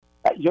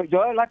yo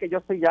de verdad que yo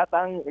estoy ya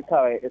tan,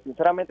 ¿sabes?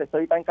 Sinceramente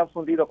estoy tan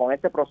confundido con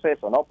este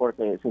proceso, ¿no?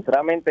 Porque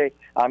sinceramente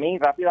a mí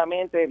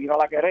rápidamente vino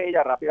la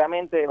querella,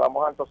 rápidamente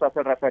vamos a entonces a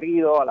hacer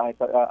referido a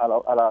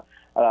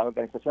las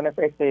organizaciones,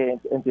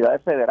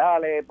 entidades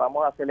federales,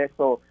 vamos a hacer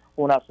esto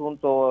un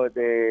asunto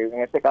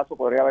en este caso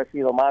podría haber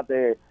sido más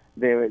de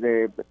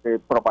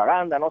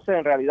propaganda, no sé,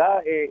 en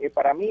realidad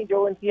para mí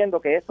yo entiendo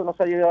que esto no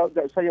se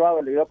ha llevado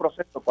el debido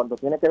proceso cuando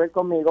tiene que ver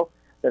conmigo,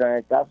 pero en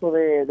el caso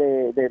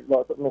de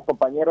mis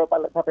compañeros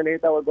de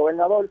papeleta o el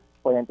gobernador,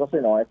 pues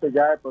entonces no, esto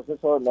ya el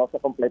proceso no se ha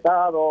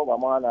completado,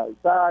 vamos a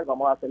analizar,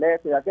 vamos a hacer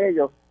esto y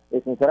aquello,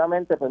 y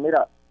sinceramente pues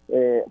mira,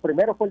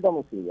 primero fue el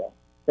domicilio,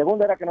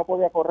 segundo era que no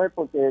podía correr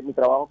porque mi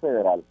trabajo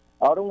federal.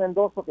 Ahora un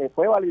endoso que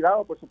fue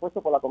validado, por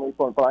supuesto, por la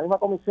misma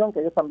comisión,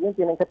 que ellos también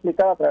tienen que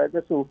explicar a través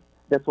de su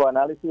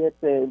análisis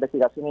de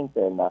investigación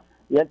interna.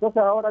 Y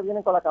entonces ahora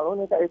vienen con la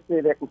calónica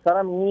de acusar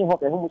a mi hijo,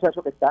 que es un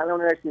muchacho que está en la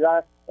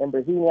universidad en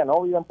Virginia,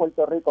 no vive en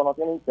Puerto Rico, no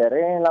tiene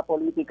interés en la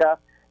política,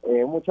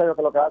 un muchacho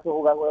que lo que hace es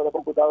jugar juegos de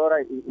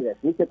computadora y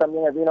decir que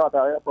también él vino a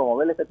través de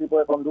promover este tipo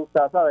de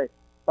conducta, ¿sabes?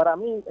 Para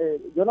mí,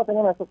 yo no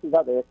tengo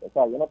necesidad de esto, o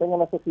sea, yo no tengo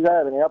necesidad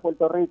de venir a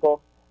Puerto Rico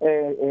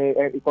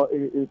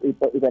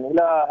y venir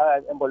a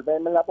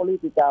envolverme en la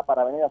política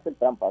para venir a hacer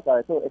trampa, o sea,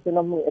 eso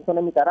no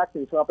es mi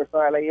carácter, yo soy una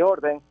persona de ley y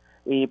orden,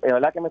 y de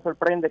verdad que me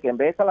sorprende que en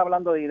vez de estar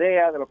hablando de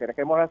ideas, de lo que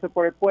queremos hacer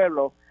por el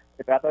pueblo,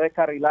 se trata de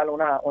descarrilar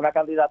una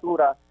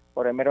candidatura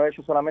por el mero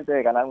hecho solamente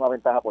de ganar una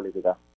ventaja política.